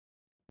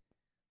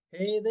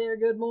Hey there,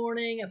 good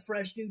morning. A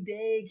fresh new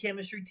day,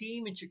 chemistry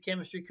team. It's your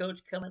chemistry coach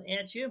coming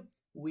at you.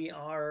 We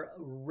are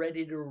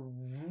ready to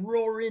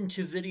roar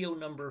into video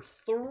number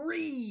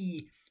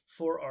 3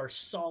 for our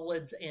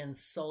solids and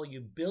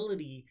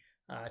solubility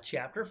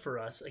chapter for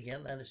us.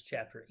 Again, that is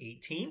chapter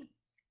 18.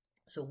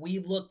 So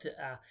we've looked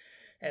at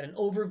an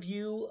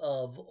overview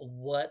of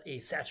what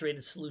a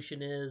saturated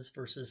solution is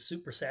versus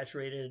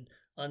supersaturated,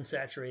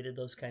 unsaturated,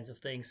 those kinds of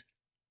things.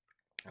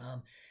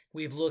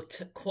 We've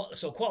looked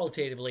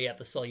qualitatively at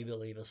the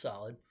solubility of a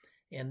solid,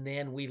 and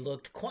then we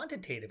looked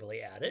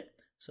quantitatively at it.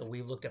 So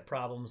we've looked at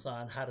problems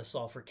on how to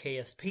solve for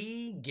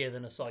KSP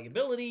given a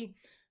solubility.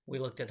 We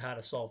looked at how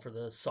to solve for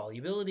the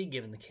solubility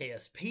given the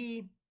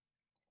KSP.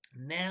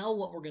 Now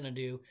what we're going to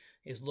do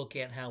is look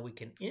at how we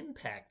can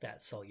impact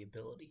that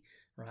solubility,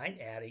 right?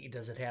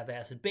 Does it have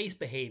acid-base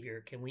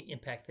behavior? Can we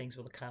impact things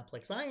with a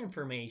complex ion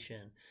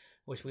formation,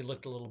 which we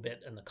looked a little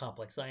bit in the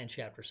complex ion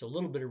chapter, so a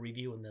little bit of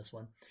review in this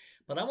one.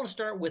 But I want to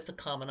start with the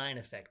common ion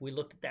effect. We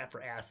looked at that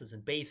for acids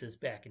and bases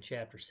back in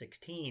chapter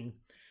 16,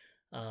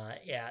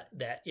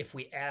 that if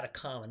we add a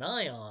common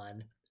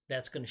ion,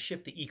 that's going to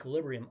shift the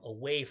equilibrium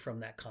away from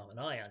that common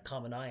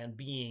ion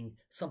being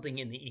something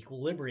in the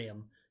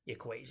equilibrium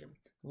equation.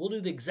 We'll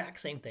do the exact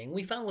same thing.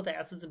 We found with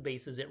acids and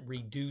bases it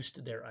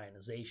reduced their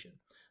ionization.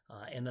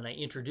 And then I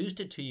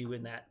introduced it to you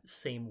in that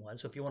same one.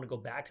 So if you want to go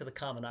back to the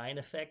common ion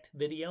effect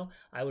video,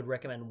 I would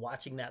recommend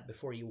watching that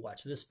before you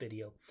watch this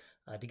video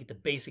to get the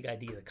basic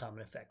idea of the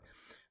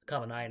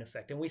common ion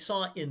effect. And we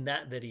saw in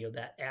that video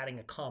that adding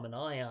a common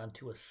ion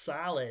to a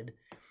solid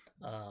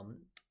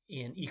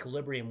in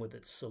equilibrium with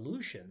its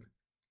solution,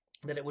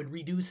 that it would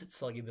reduce its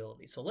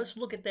solubility. So let's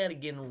look at that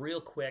again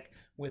real quick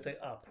with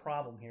a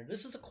problem here.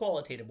 This is a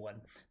qualitative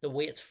one. The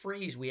way it's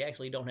phrased, we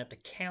actually don't have to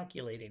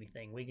calculate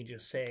anything. We can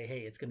just say, hey,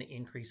 it's going to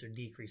increase or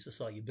decrease the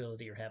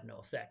solubility or have no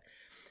effect.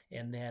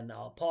 And then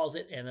I'll pause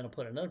it, and then I'll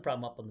put another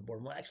problem up on the board.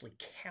 And we'll actually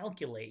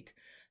calculate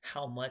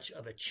how much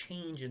of a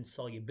change in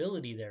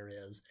solubility there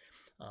is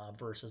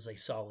versus a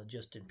solid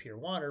just in pure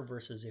water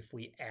versus if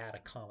we add a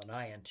common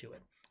ion to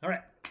it. All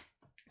right,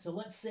 so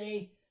let's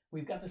say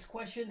we've got this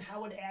question: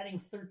 how would adding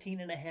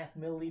 13.5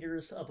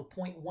 milliliters of a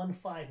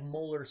 0.15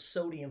 molar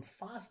sodium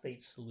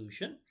phosphate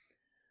solution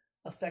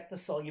affect the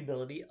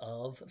solubility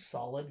of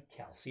solid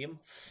calcium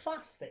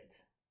phosphate?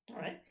 All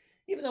right.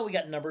 Even though we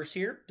got numbers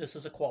here, this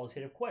is a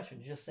qualitative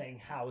question, just saying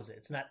how is it.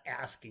 It's not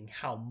asking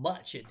how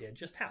much it did,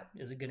 just how.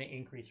 Is it going to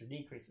increase or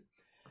decrease it?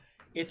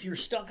 If you're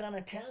stuck on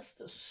a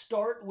test,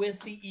 start with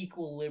the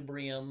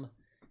equilibrium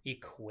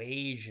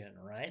equation,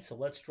 right? So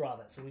let's draw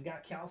that. So we've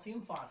got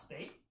calcium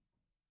phosphate.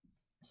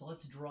 So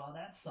let's draw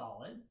that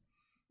solid.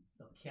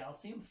 So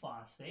calcium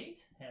phosphate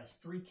has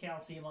 3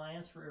 calcium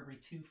ions for every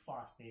 2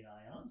 phosphate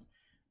ions.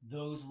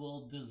 Those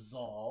will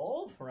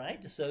dissolve, right?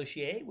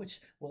 Dissociate,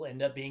 which will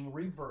end up being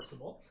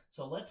reversible.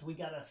 So we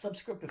got a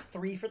subscript of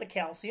 3 for the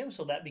calcium,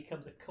 so that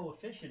becomes a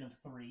coefficient of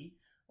 3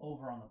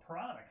 over on the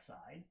product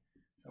side.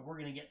 So we're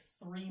going to get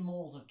 3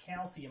 moles of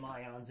calcium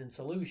ions in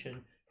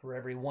solution for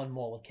every 1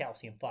 mole of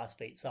calcium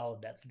phosphate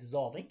solid that's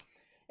dissolving.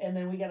 And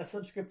then we got a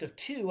subscript of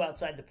 2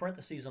 outside the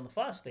parentheses on the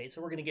phosphate.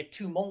 So we're going to get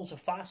 2 moles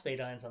of phosphate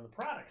ions on the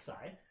product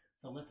side.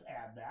 So let's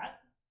add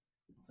that.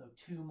 So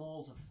 2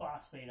 moles of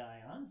phosphate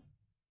ions.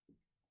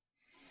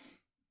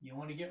 You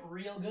want to get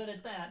real good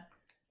at that.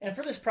 And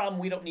for this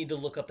problem, we don't need to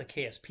look up the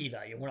KSP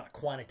value. We're not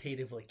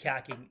quantitatively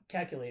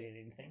calculating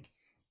anything.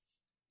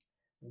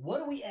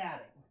 What are we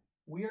adding?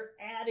 We are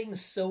adding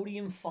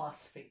sodium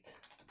phosphate.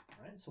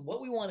 Right? So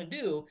what we want to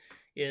do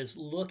is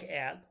look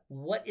at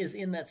what is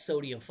in that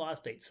sodium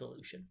phosphate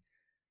solution.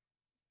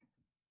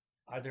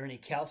 Are there any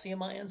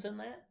calcium ions in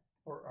that?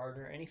 Or are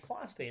there any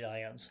phosphate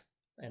ions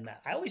in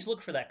that? I always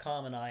look for that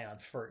common ion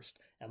first.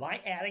 Am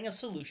I adding a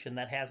solution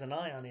that has an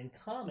ion in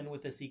common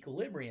with this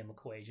equilibrium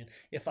equation?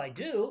 If I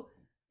do,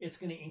 it's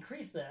going to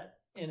increase that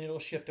and it'll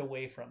shift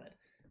away from it.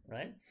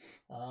 Right?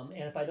 And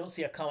if I don't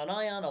see a common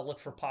ion, I'll look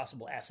for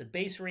possible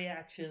acid-base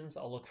reactions.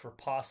 I'll look for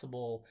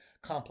possible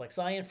complex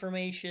ion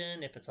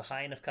formation. If it's a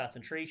high enough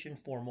concentration,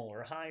 4 molar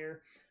or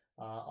higher.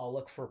 I'll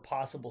look for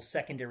possible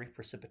secondary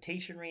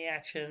precipitation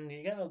reaction.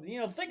 You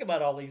gotta, think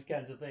about all these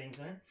kinds of things.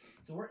 Right?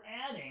 So we're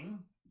adding,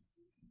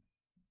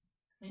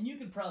 and you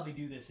could probably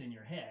do this in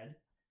your head.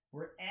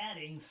 We're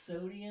adding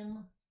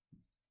sodium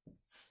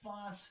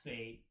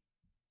phosphate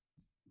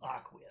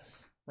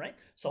aqueous. Right?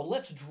 So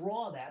let's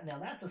draw that. Now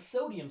that's a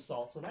sodium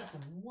salt, so that's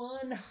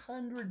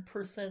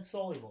 100%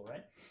 soluble,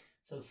 right?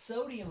 So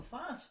sodium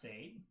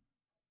phosphate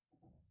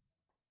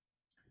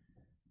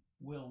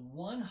will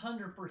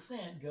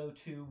 100% go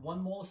to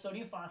 1 mole of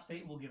sodium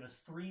phosphate will give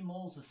us 3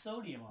 moles of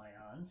sodium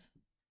ions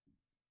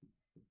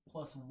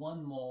plus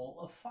 1 mole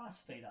of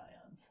phosphate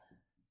ions.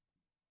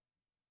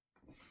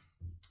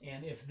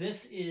 And if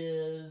this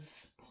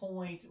is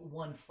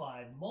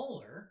 0.15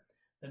 molar,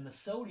 then the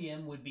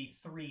sodium would be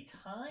 3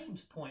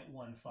 times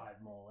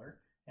 0.15 molar,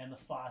 and the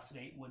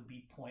phosphate would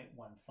be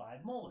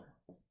 0.15 molar.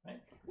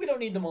 Right? We don't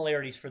need the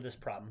molarities for this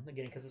problem,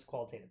 again, because it's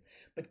qualitative.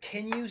 But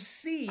can you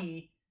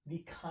see the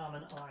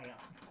common ion?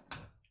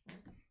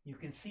 You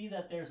can see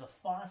that there's a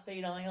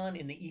phosphate ion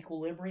in the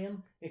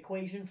equilibrium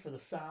equation for the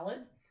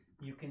solid.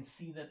 You can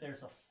see that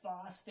there's a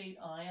phosphate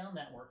ion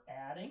that we're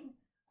adding.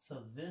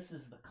 So this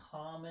is the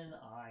common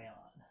ion.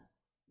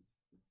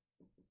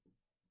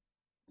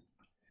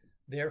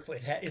 Therefore,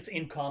 it's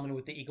in common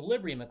with the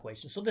equilibrium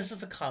equation. So this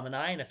is a common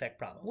ion effect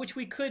problem, which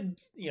we could,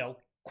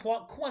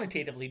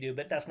 quantitatively do,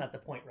 but that's not the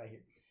point right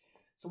here.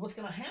 So what's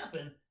going to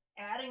happen,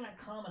 adding that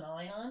common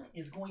ion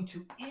is going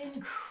to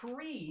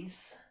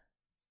increase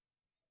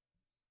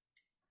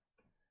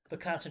the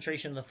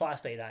concentration of the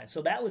phosphate ion.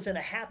 So that was in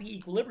a happy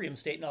equilibrium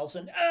state, and all of a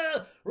sudden,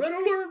 red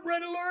alert,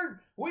 red alert,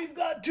 we've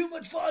got too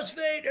much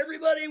phosphate.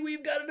 Everybody,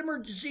 we've got an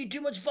emergency,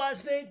 too much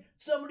phosphate.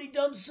 Somebody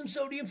dumps some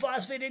sodium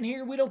phosphate in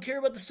here. We don't care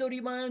about the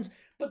sodium ions,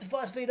 but the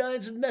phosphate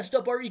ions have messed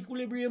up our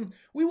equilibrium.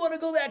 We want to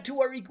go back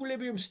to our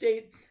equilibrium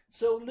state.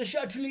 So Le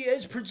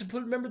Chatelier's principle,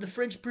 remember the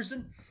French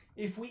person?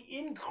 If we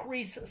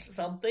increase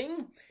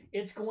something,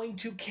 it's going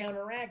to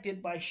counteract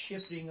it by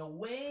shifting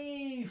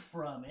away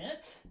from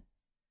it.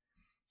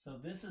 So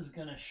this is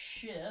going to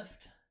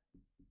shift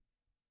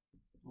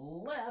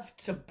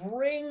left to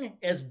bring,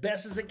 as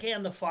best as it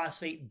can, the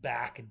phosphate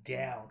back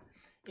down.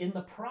 In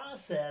the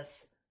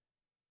process,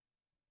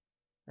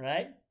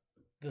 right,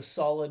 the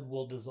solid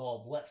will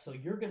dissolve less. So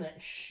you're going to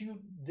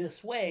shoot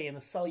this way, and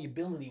the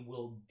solubility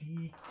will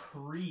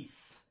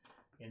decrease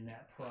in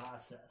that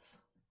process.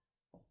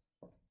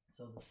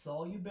 So the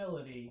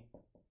solubility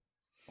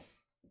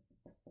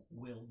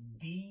will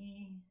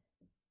decrease.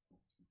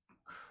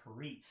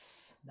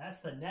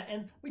 That's the net,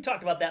 and we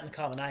talked about that in the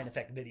common ion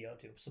effect video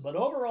too. So, but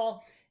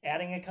overall,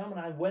 adding a common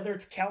ion, whether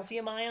it's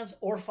calcium ions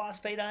or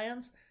phosphate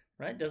ions,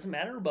 right, doesn't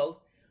matter, or both,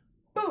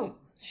 boom,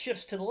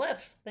 shifts to the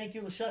left. Thank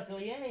you, Le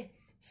Chatelier.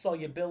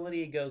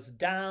 Solubility goes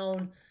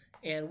down,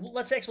 and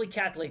let's actually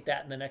calculate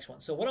that in the next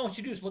one. So what I want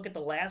you to do is look at the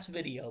last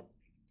video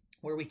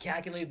where we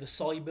calculated the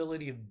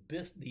solubility of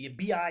the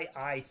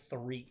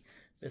BiI3,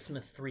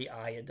 bismuth 3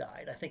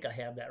 iodide. I think I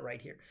have that right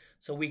here.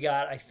 So we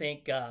got, I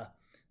think,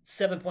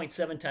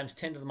 7.7 times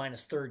 10 to the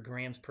minus third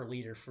grams per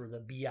liter for the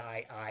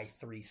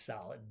BiI3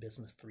 solid,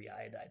 bismuth 3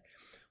 iodide.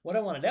 What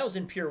I wanted, that was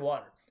in pure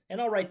water, and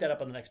I'll write that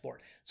up on the next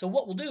board. So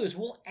what we'll do is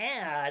we'll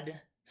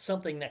add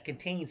something that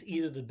contains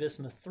either the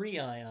bismuth 3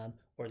 ion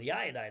or the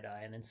iodide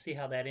ion and see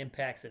how that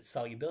impacts its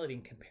solubility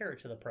and compare it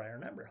to the prior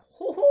number.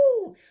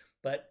 Woo-hoo!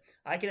 But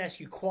I can ask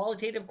you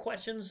qualitative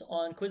questions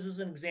on quizzes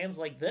and exams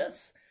like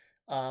this,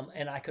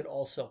 and I could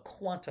also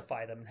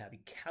quantify them and have you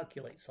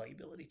calculate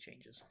solubility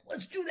changes.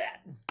 Let's do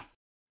that.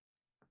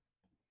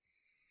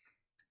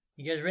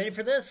 You guys ready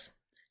for this?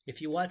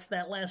 If you watched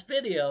that last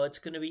video, it's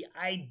going to be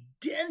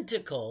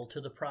identical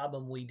to the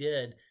problem we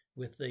did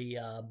with the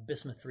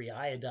bismuth 3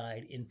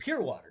 iodide in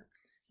pure water.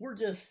 We're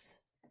just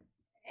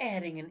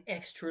adding an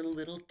extra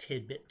little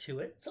tidbit to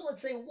it. So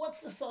let's say, what's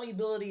the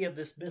solubility of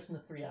this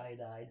bismuth 3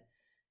 iodide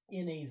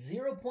in a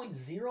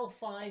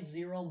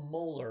 0.050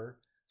 molar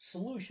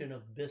solution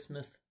of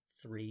bismuth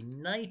 3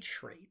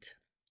 nitrate?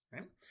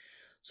 Right?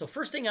 So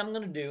first thing I'm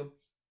going to do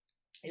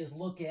is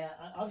look at,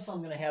 obviously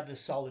I'm going to have this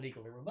solid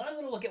equilibrium, but I'm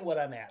going to look at what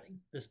I'm adding,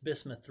 this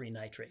bismuth 3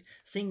 nitrate.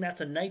 Seeing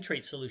that's a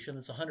nitrate solution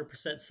that's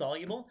 100%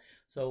 soluble,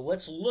 so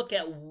let's look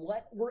at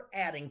what we're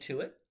adding to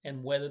it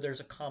and whether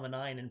there's a common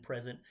ion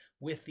present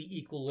with the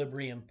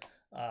equilibrium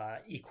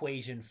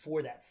equation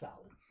for that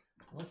solid.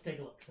 Let's take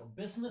a look. So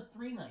bismuth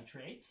 3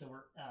 nitrate, so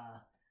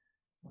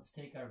let's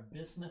take our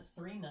bismuth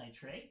 3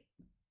 nitrate,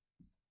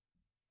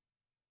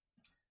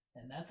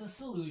 and that's a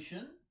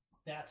solution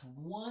that's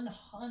 100%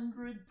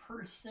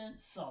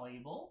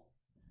 soluble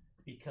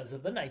because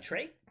of the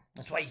nitrate.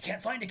 That's why you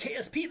can't find a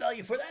KSP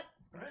value for that,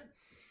 right?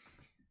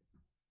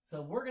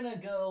 So we're going to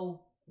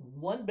go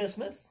one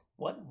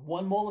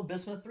mole of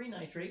bismuth 3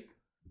 nitrate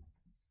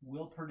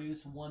will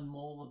produce 1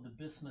 mole of the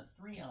bismuth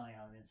 3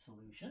 ion in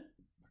solution.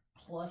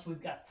 Plus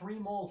we've got 3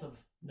 moles of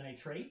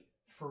nitrate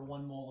for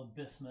 1 mole of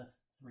bismuth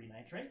 3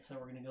 nitrate. So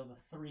we're going to go the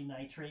 3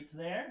 nitrates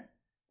there.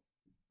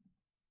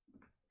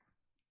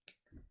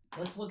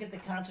 Let's look at the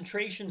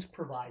concentrations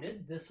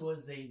provided. This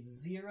was a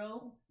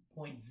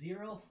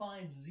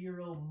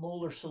 0.050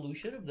 molar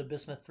solution of the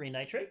bismuth 3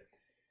 nitrate.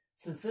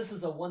 Since this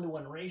is a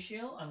 1-to-1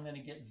 ratio, I'm going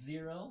to get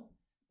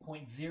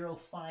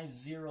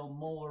 0.050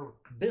 molar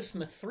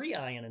bismuth 3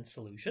 ion in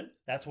solution.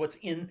 That's what's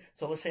in.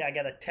 So let's say I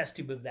got a test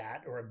tube of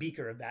that or a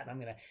beaker of that, and I'm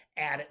going to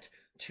add it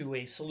to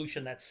a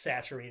solution that's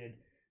saturated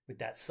with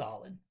that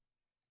solid.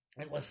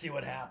 And let's see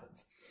what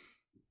happens.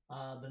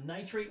 The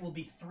nitrate will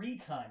be 3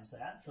 times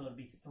that, so it'll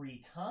be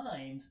 3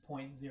 times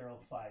 0.050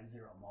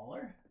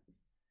 molar,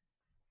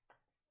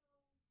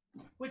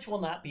 which will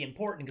not be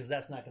important because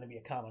that's not going to be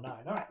a common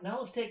ion. All right, now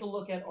let's take a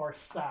look at our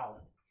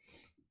solid.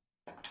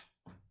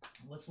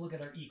 Let's look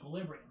at our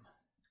equilibrium.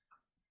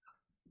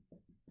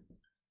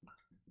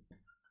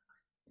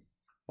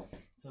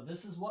 So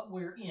this is what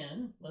we're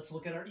in. Let's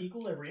look at our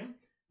equilibrium.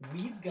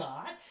 We've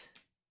got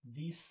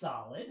the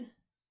solid.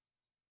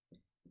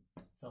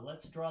 So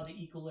let's draw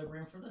the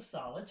equilibrium for the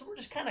solid. So we're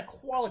just kind of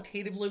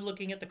qualitatively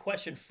looking at the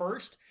question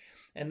first,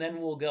 and then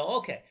we'll go,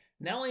 okay,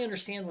 now I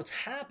understand what's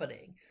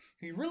happening.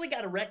 You really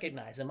got to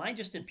recognize, am I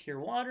just in pure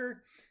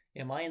water?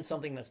 Am I in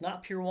something that's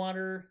not pure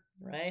water,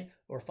 right?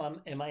 Or if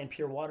am I in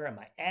pure water, am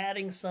I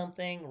adding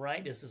something,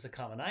 right? Is this a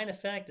common ion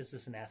effect? Is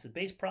this an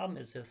acid-base problem?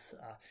 Is this,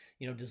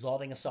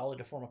 dissolving a solid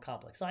to form a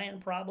complex ion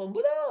problem?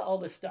 Blah, all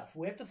this stuff.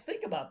 We have to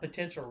think about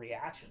potential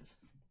reactions.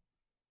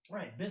 All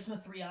right,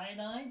 bismuth 3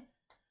 iodide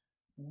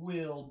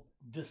will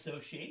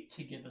dissociate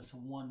to give us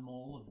 1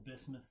 mole of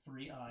bismuth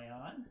 3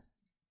 ion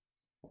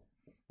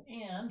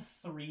and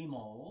 3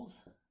 moles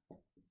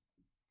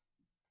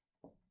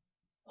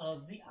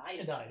of the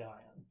iodide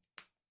ion.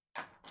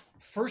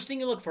 First thing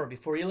you look for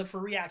before you look for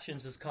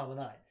reactions is common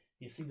ion.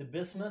 You see the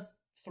bismuth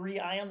 3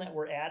 ion that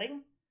we're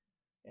adding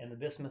and the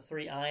bismuth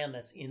 3 ion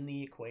that's in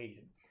the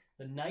equation.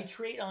 The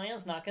nitrate ion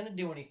is not going to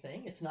do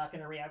anything. It's not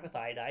going to react with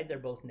iodide. They're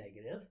both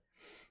negative.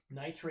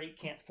 Nitrate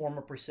can't form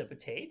a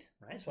precipitate,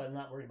 right? So I'm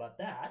not worried about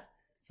that.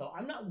 So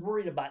I'm not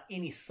worried about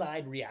any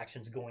side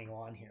reactions going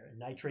on here.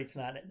 Nitrate's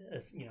not,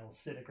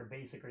 acidic or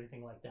basic or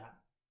anything like that.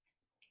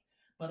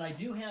 But I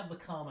do have the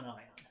common ion.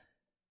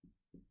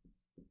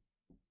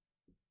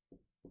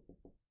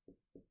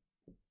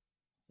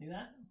 See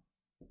that?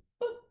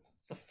 Boop.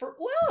 It's the first.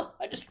 Whoa!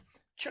 I just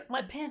checked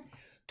my pen.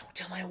 Don't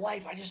tell my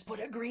wife I just put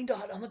a green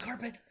dot on the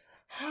carpet.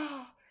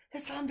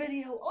 It's on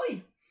video.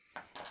 Oi!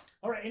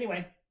 All right.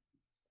 Anyway,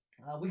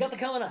 we got the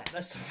common ion.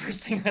 That's the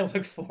first thing I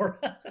look for.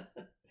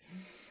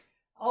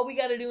 All we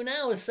got to do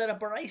now is set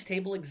up our ice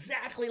table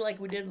exactly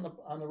like we did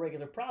on the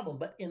regular problem.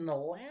 But in the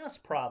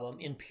last problem,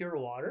 in pure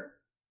water,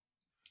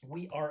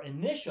 our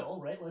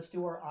initial, right? Let's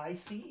do our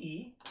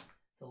ICE.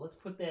 So let's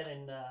put that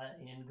in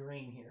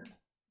green here.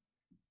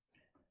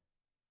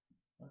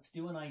 Let's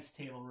do an ice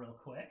table real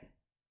quick.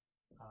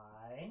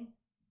 ICE.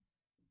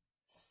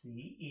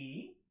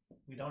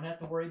 We don't have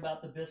to worry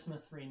about the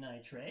bismuth 3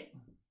 nitrate.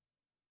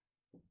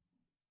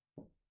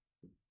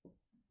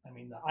 I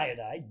mean the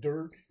iodide,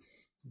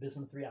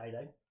 bismuth 3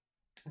 iodide.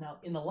 Now,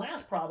 in the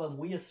last problem,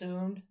 we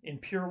assumed in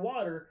pure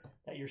water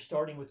that you're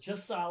starting with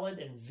just solid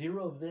and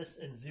 0 of this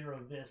and 0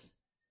 of this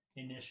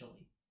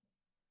initially.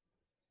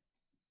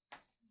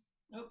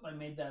 Oh, I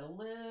made that a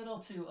little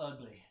too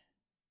ugly.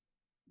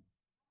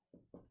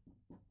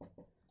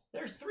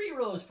 There's 3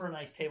 rows for an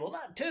ice table,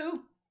 not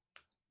 2.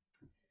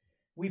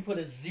 We put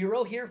a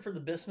 0 here for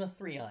the bismuth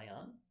 3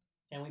 ion,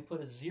 and we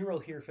put a 0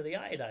 here for the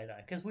iodide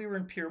ion, because we were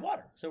in pure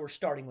water, so we're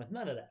starting with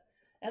none of that.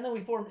 And then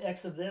we formed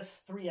x of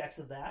this, 3x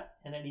of that,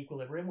 and at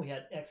equilibrium we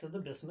had x of the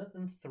bismuth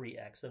and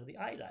 3x of the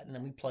iodide. And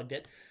then we plugged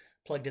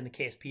in the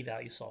KSP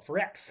value, solved for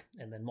x,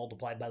 and then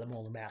multiplied by the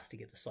molar mass to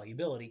get the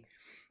solubility.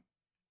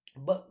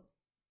 But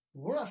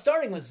we're not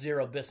starting with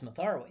 0 bismuth,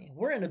 are we?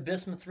 We're in a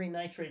bismuth 3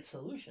 nitrate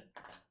solution.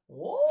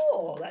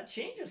 Whoa, that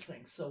changes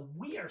things. So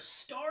we are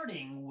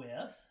starting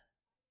with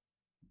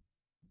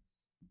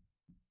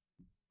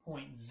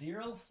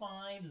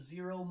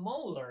 0.050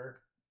 molar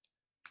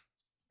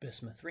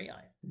bismuth 3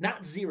 ion,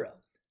 not 0.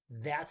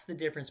 That's the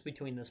difference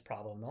between this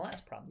problem and the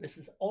last problem. This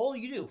is all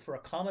you do for a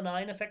common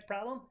ion effect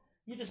problem.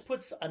 You just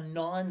put a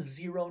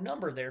non-zero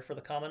number there for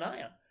the common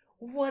ion.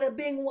 Wada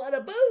bing,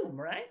 wada boom,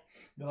 right?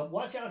 But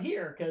watch out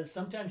here, because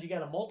sometimes you got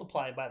to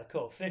multiply by the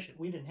coefficient.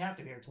 We didn't have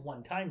to here. It's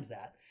 1 times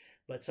that,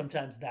 but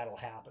sometimes that'll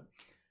happen.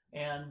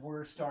 And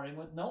we're starting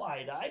with no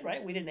iodide,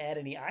 right? We didn't add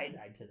any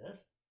iodide to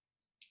this.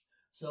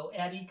 So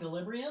at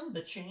equilibrium,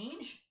 the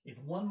change, if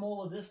 1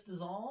 mole of this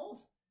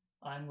dissolves,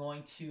 I'm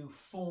going to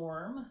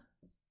form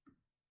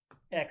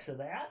x of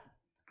that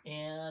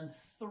and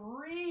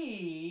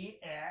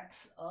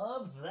 3x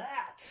of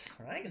that,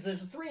 right? Because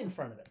there's a 3 in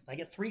front of it. I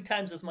get 3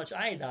 times as much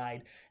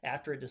iodide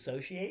after it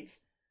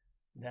dissociates.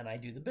 Then I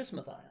do the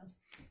bismuth ions.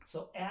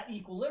 So at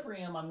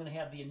equilibrium, I'm going to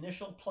have the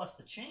initial plus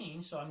the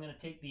change. So I'm going to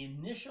take the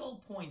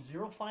initial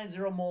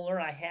 0.050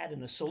 molar I had in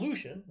the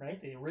solution, right?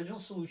 The original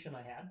solution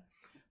I had,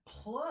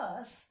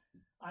 plus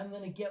I'm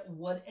going to get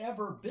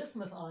whatever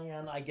bismuth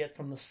ion I get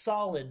from the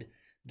solid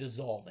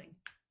dissolving,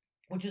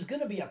 which is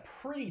going to be a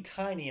pretty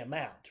tiny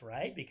amount,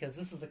 right? Because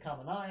this is a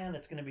common ion.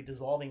 It's going to be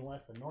dissolving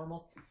less than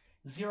normal.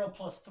 0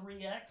 plus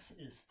 3x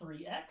is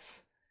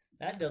 3x.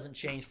 That doesn't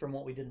change from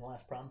what we did in the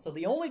last problem. So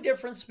the only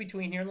difference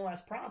between here and the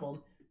last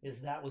problem is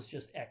that was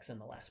just x in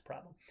the last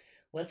problem.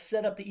 Let's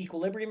set up the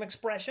equilibrium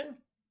expression.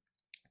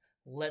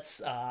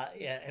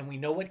 And we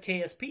know what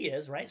KSP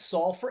is, right?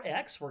 Solve for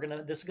x.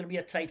 This is gonna be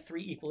a type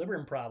 3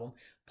 equilibrium problem.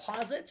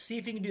 Pause it, see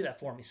if you can do that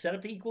for me. Set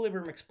up the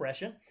equilibrium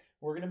expression.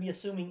 We're gonna be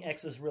assuming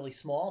x is really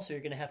small, so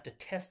you're gonna have to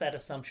test that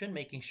assumption,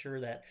 making sure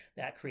that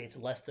that creates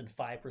less than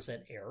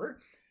 5%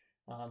 error.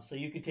 So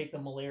you could take the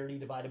molarity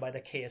divided by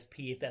the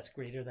KSP. If that's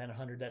greater than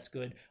 100, that's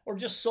good. Or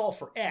just solve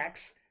for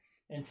x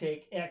and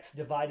take x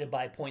divided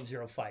by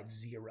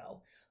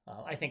 0.050.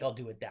 I think I'll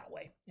do it that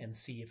way and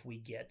see if we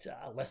get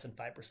less than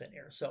 5%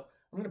 error. So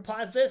I'm going to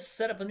pause this,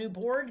 set up a new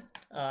board,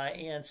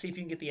 and see if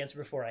you can get the answer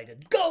before I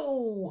did.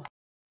 Go!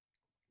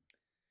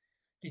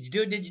 Did you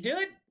do it? Did you do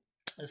it?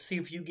 Let's see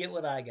if you get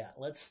what I got.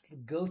 Let's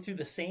go through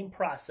the same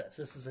process.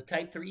 This is a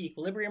type 3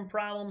 equilibrium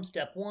problem.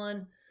 Step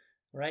 1,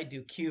 right?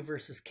 Do Q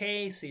versus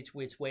K, see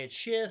which way it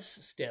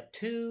shifts. Step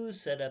 2,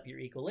 set up your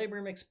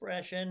equilibrium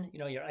expression,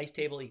 your ice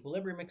table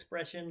equilibrium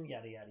expression,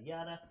 yada, yada,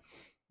 yada.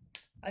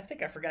 I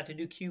think I forgot to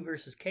do Q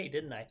versus K,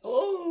 didn't I?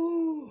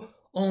 Oh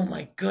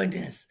my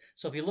goodness.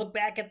 So if you look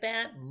back at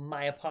that,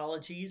 my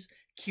apologies.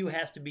 Q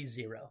has to be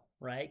 0,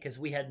 right? Because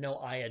we had no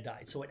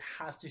iodide. So it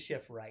has to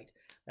shift right.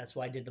 That's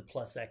why I did the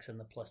plus X and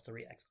the plus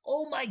 3X.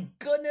 Oh my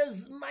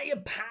goodness, my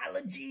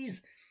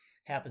apologies.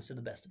 Happens to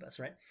the best of us,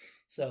 right?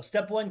 So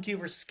step 1, Q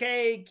versus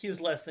K. Q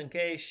is less than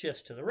K,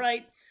 shifts to the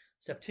right.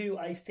 Step 2,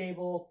 ice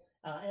table.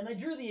 And I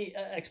drew the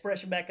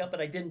expression back up,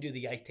 but I didn't do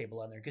the ice table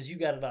on there because you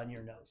got it on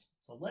your nose.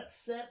 So let's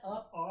set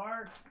up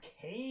our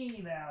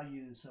K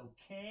values. So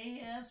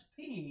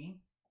KSP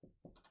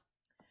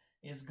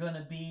is going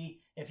to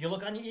be, if you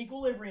look on the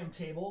equilibrium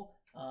table,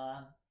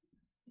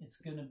 it's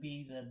going to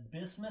be the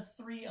bismuth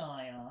 3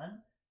 ion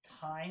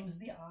times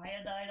the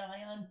iodide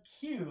ion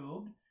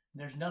cubed.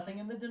 There's nothing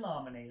in the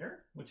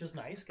denominator, which is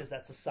nice because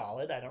that's a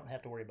solid. I don't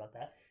have to worry about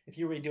that. If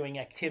you were doing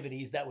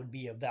activities, that would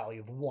be a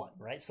value of 1,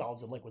 right?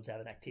 Solids and liquids have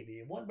an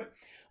activity of 1, but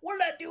we're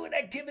not doing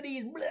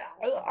activities. Blah,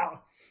 blah.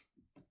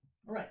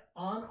 All right,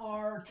 on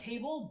our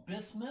table,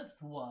 bismuth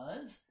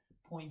was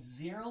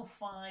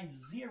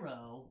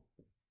 0.050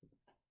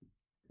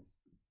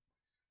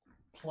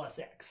 plus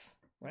X,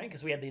 right?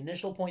 Because we had the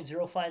initial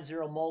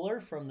 0.050 molar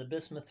from the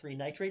bismuth 3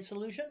 nitrate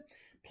solution,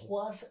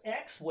 plus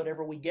X,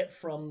 whatever we get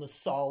from the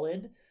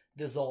solid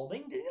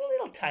dissolving to a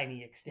little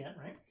tiny extent,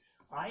 right?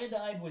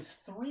 Iodide was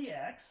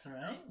 3X,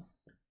 right?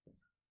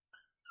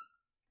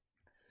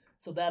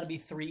 So that'll be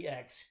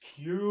 3X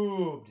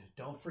cubed.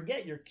 Don't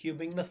forget, you're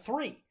cubing the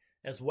 3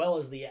 as well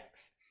as the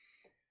X.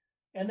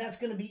 And that's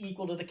going to be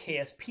equal to the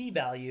KSP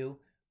value,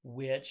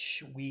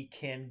 which we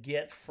can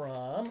get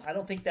from, I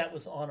don't think that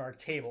was on our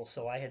table,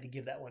 so I had to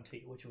give that one to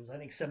you, which was, I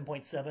think,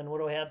 7.7. What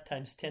do I have?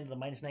 Times 10 to the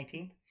minus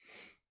 19.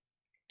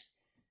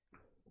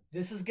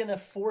 This is going to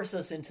force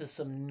us into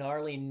some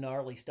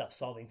gnarly stuff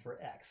solving for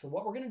X. So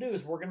what we're going to do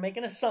is we're going to make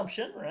an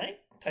assumption, right?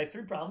 Type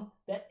 3 problem,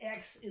 that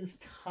X is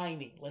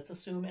tiny. Let's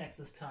assume X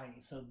is tiny.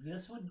 So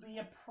this would be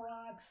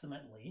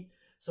approximately,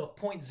 so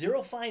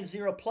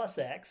 0.050 plus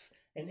X,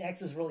 and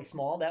X is really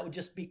small, that would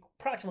just be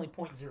approximately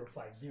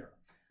 0.050.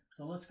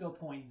 So let's go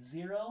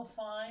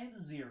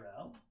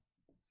 0.050.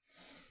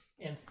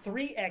 And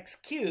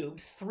 3X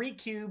cubed, 3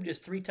 cubed is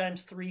 3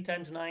 times 3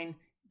 times 9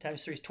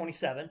 times 3 is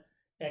 27.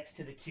 X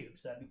to the cube.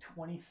 So that'd be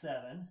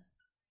 27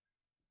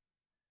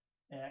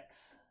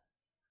 X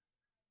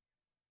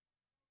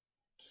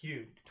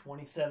cubed.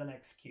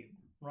 27X cubed.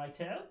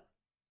 Righto?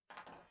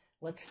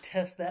 Let's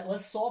test that.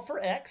 Let's solve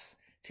for X.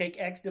 Take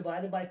X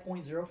divided by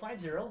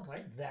 0.050,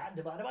 right? That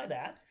divided by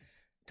that.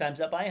 Times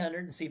that by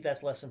 100 and see if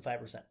that's less than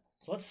 5%.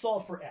 So let's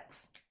solve for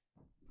X.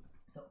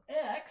 So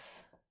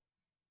X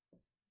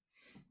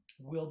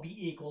will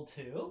be equal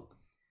to,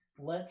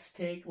 let's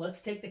take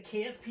the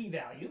KSP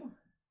value,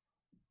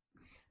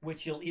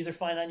 which you'll either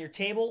find on your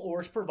table or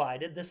is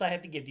provided. This I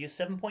have to give to you,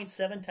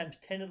 7.7 times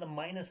 10 to the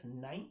minus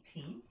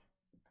 19.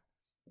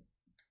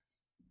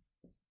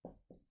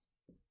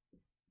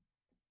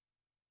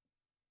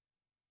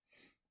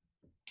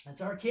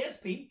 That's our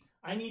KSP.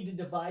 I need to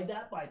divide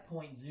that by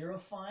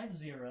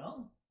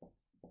 0.050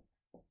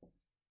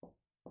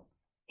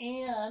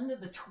 and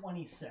the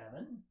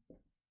 27.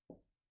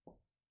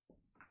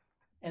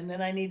 And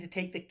then I need to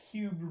take the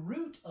cubed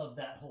root of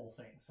that whole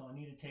thing. So I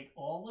need to take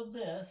all of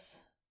this.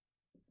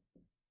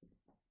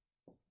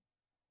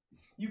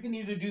 You can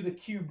either do the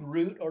cubed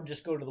root or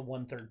just go to the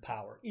 1/3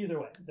 power. Either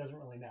way, it doesn't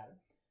really matter.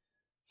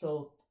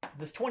 So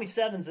this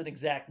 27 is an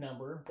exact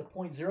number. The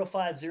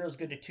 0.050 is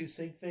good to 2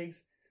 sig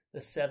figs.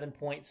 The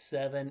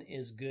 7.7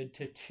 is good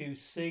to 2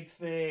 sig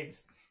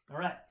figs. All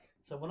right.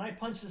 So when I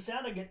punch this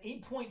out, I get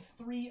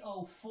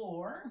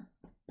 8.304.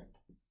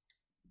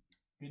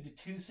 Good to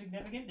 2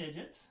 significant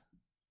digits.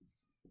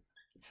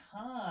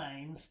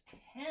 Times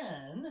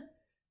 10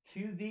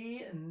 to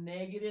the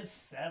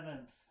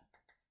 -7th.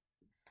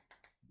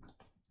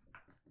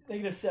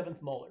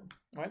 -7th molar.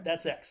 All right,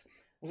 that's X.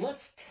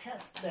 Let's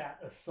test that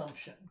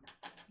assumption.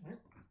 Right.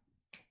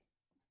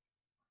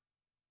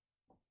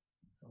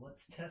 So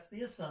let's test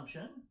the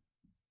assumption.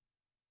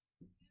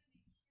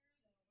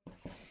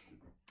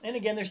 And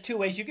again, there's 2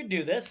 ways you could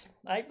do this.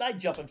 I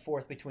jump and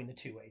forth between the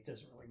 2 ways.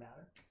 Doesn't really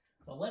matter.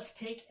 So let's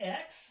take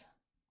X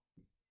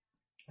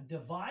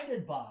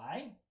divided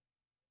by,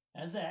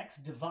 as X,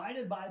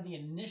 divided by the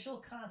initial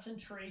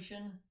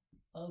concentration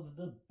of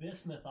the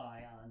bismuth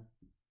ion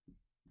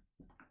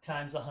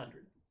times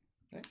 100.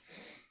 Right?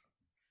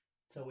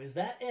 So is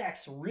that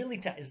X really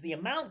tiny? Is the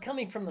amount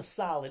coming from the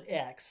solid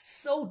X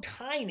so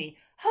tiny?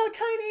 How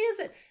tiny is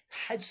it?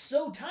 It's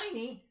so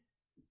tiny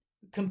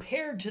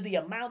compared to the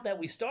amount that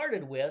we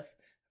started with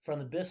from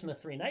the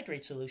bismuth 3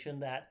 nitrate solution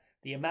that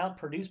the amount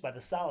produced by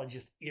the solid is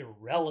just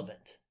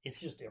irrelevant. It's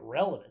just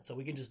irrelevant. So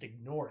we can just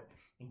ignore it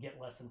and get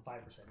less than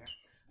 5% there.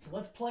 So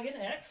let's plug in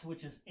X,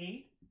 which is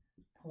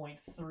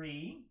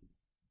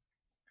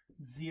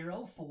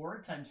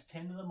 8.304 times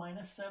 10 to the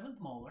 -7th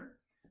molar,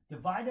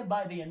 divided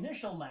by the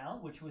initial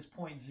amount, which was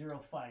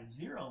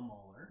 0.050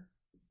 molar.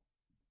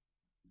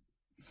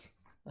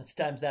 Let's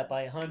times that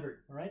by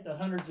 100, all right? The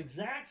 100's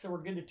exact, so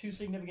we're good to 2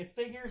 significant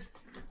figures.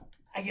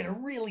 I get a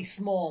really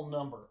small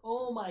number.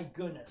 Oh my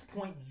goodness,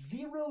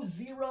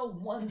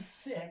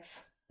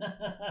 0.0016.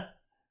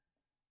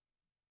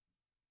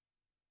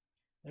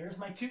 There's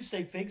my two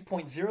sig figs,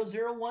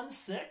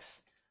 0.0016,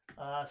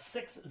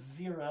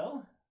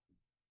 60%.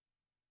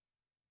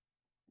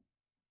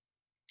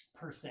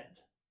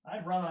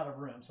 I've run out of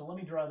room, so let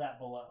me draw that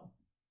below.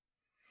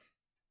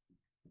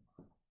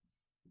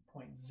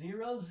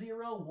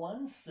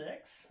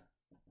 0.0016.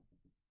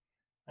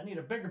 I need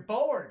a bigger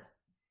board.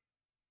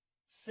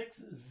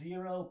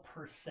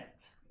 60%.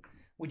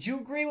 Would you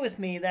agree with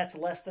me that's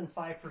less than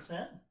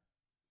 5%?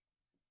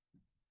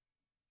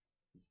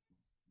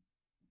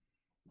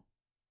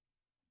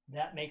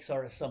 That makes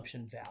our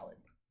assumption valid.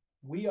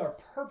 We are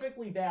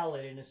perfectly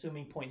valid in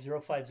assuming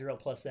 0.050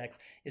 plus x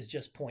is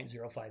just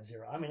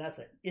 0.050. I mean, that's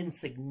an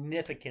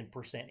insignificant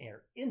percent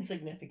error.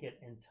 Insignificant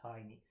and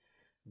tiny.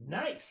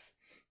 Nice.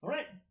 All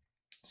right.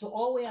 So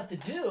all we have to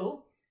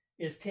do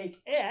is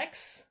take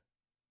x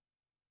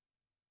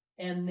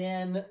and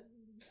then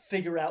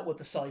figure out what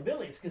the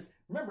solubility is. Because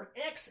remember,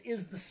 x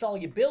is the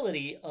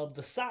solubility of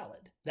the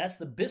solid. That's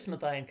the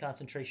bismuth ion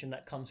concentration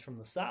that comes from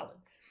the solid.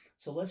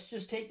 So let's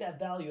just take that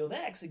value of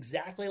x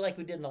exactly like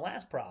we did in the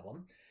last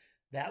problem.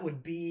 That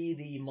would be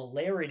the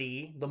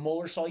molarity, the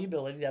molar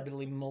solubility, that would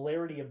be the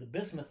molarity of the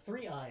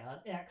bismuth-3 ion,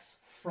 x,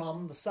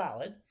 from the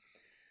solid,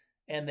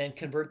 and then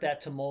convert that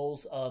to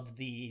moles of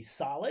the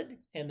solid,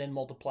 and then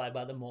multiply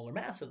by the molar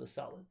mass of the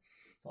solid.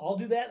 So I'll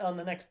do that on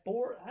the next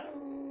board. I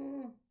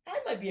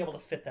might be able to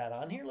fit that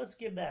on here. Let's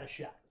give that a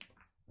shot.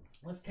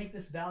 Let's take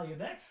this value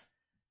of x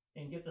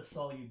and get the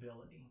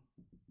solubility.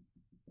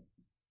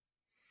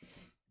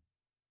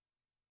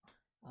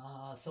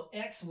 So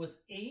x was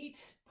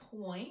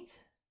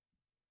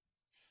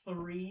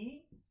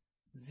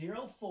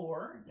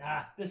 8.304.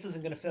 This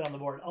isn't going to fit on the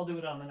board. I'll do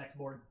it on the next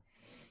board.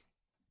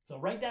 So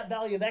write that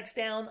value of x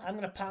down. I'm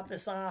going to pop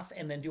this off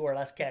and then do our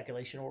last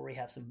calculation where we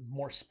have some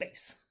more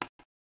space.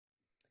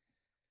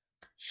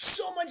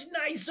 So much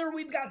nicer.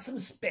 We've got some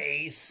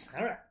space.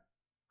 All right.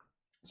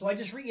 So I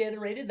just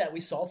reiterated that we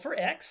solved for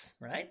x,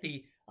 right?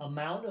 The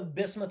amount of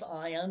bismuth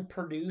ion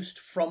produced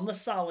from the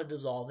solid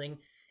dissolving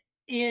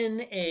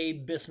in a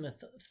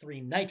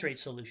bismuth-3 nitrate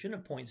solution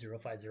of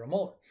 0.050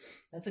 molar.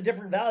 That's a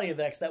different value of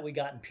x that we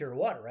got in pure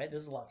water, right?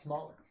 This is a lot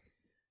smaller.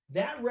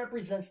 That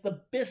represents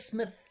the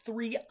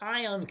bismuth-3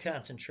 ion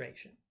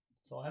concentration.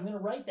 So I'm going to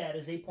write that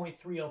as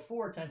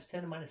 8.304 times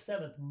 10 to the minus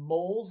 7th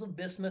moles of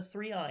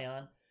bismuth-3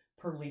 ion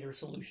per liter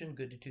solution,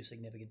 good to two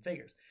significant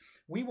figures.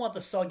 We want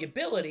the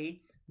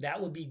solubility,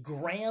 that would be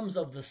grams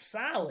of the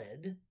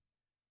solid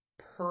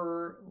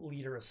per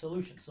liter of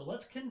solution. So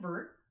let's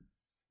convert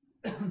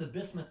the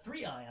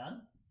bismuth-3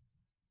 ion.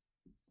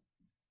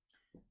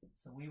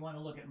 So we want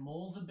to look at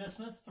moles of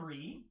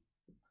bismuth-3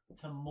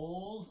 to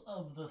moles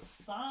of the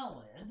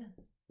solid.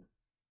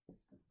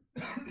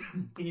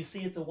 Can you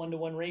see it's a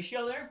 1-to-1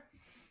 ratio there?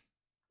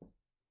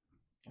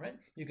 Right?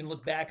 You can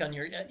look back on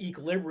your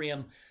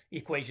equilibrium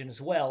equation as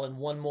well, and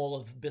 1 mole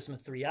of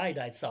bismuth-3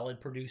 iodide solid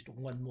produced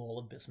 1 mole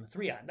of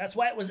bismuth-3 ion. That's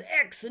why it was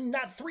x and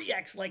not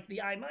 3x like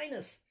the I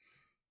minus.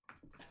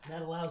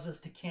 That allows us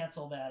to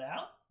cancel that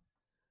out.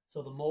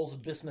 So the moles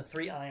of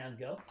bismuth-3 ion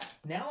go.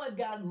 Now I've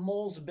got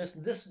moles of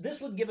bismuth. This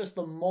would give us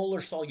the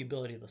molar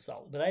solubility of the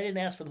solid. But I didn't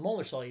ask for the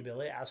molar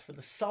solubility. I asked for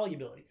the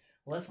solubility.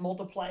 Let's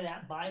multiply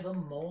that by the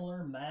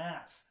molar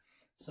mass.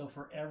 So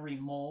for every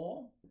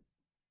mole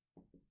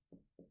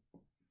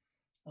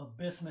of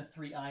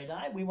bismuth-3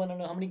 iodide, we want to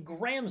know how many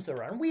grams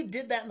there are. And we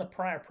did that in the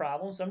prior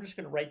problem, so I'm just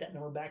going to write that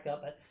number back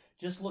up.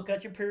 Just look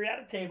at your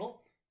periodic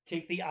table.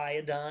 Take the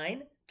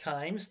iodine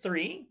times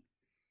 3.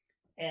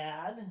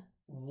 Add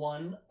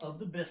 1 of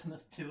the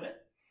bismuth to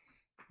it,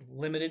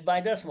 limited by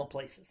decimal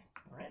places.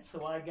 All right,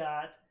 so I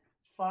got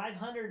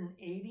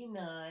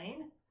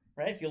 589,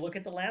 right? If you look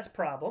at the last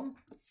problem,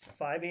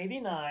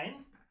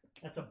 589,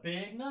 that's a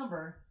big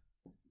number.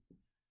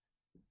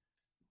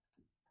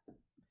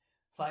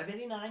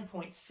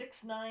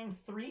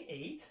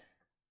 589.6938.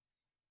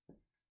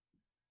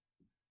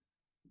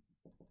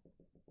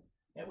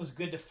 That was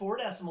good to 4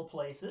 decimal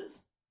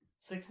places.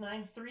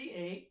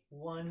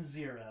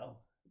 693810.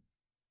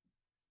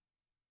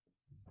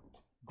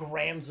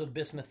 Grams of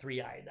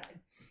bismuth-3 iodide.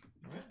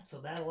 Right,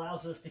 so that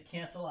allows us to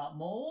cancel out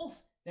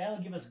moles.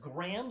 That'll give us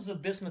grams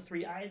of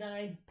bismuth-3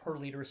 iodide per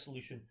liter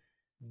solution.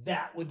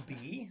 That would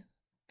be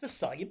the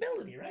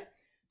solubility, right?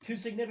 Two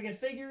significant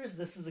figures.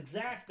 This is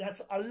exact.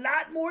 That's a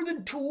lot more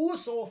than 2,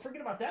 so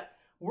forget about that.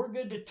 We're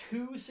good to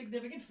 2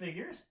 significant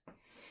figures.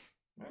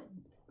 Right.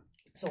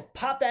 So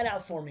pop that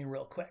out for me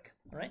real quick.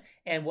 All right.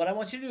 And what I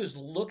want you to do is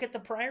look at the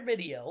prior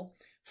video,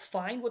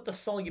 find what the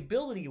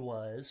solubility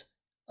was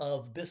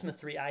of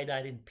bismuth-3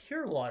 iodide in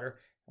pure water.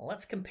 Well,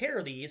 let's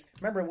compare these.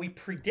 Remember, we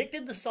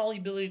predicted the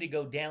solubility to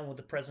go down with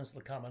the presence of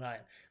the common ion.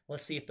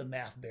 Let's see if the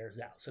math bears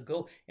out. So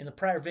go in the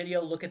prior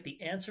video, look at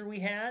the answer we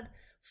had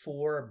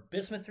for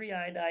bismuth-3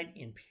 iodide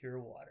in pure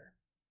water.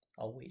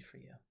 I'll wait for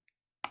you.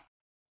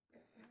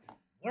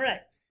 All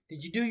right.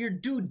 Did you do your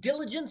due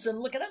diligence and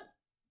look it up?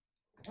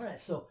 All right.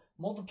 So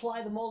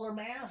Multiply the molar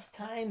mass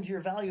times your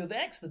value of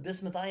X, the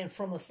bismuth ion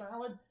from the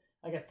solid.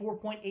 I got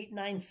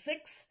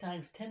 4.896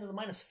 times 10 to the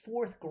minus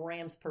 4th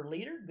grams per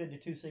liter. Good to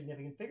two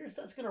significant figures.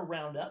 So that's going to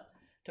round up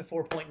to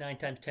 4.9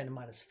 times 10 to the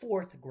minus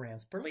 4th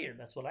grams per liter.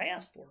 That's what I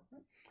asked for.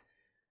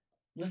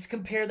 Let's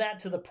compare that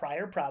to the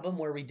prior problem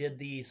where we did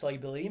the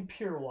solubility in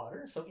pure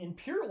water. So in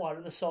pure water,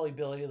 the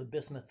solubility of the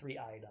bismuth 3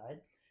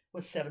 iodide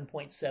was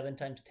 7.7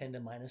 times 10 to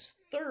the minus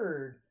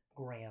 3rd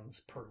grams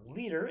per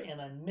liter.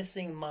 And I'm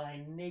missing my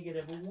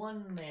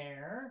 -1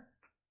 there.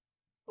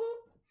 Boop.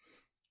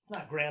 It's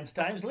not grams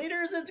times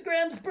liters, it's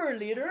grams per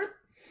liter.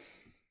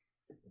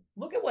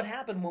 Look at what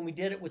happened when we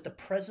did it with the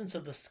presence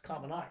of this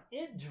common ion.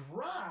 It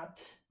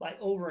dropped by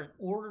over an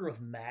order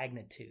of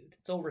magnitude.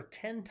 It's over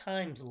 10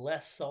 times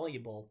less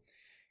soluble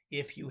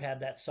if you have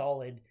that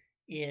solid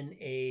in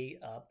a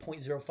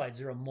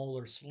 0.050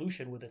 molar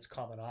solution with its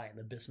common ion,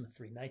 the bismuth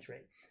 3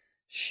 nitrate.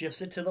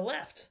 Shifts it to the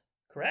left,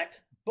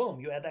 correct?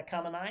 Boom, you add that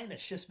common ion, it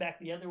shifts back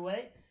the other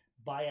way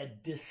by a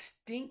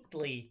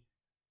distinctly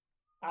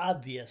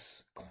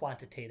obvious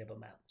quantitative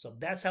amount. So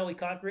that's how we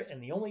conquer it,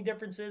 and the only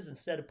difference is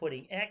instead of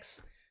putting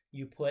X,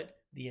 you put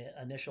the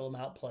initial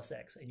amount plus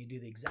X, and you do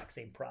the exact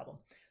same problem.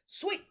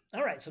 Sweet.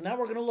 All right, so now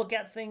we're going to look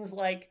at things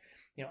like,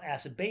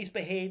 acid-base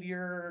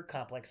behavior,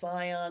 complex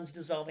ions,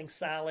 dissolving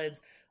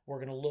solids. We're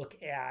going to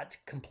look at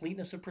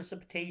completeness of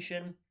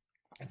precipitation.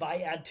 If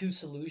I add two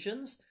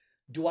solutions,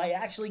 do I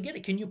actually get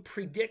it? Can you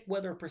predict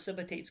whether a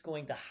precipitate's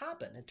going to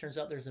happen? It turns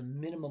out there's a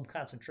minimum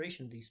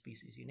concentration of these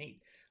species you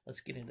need.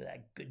 Let's get into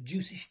that good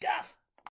juicy stuff.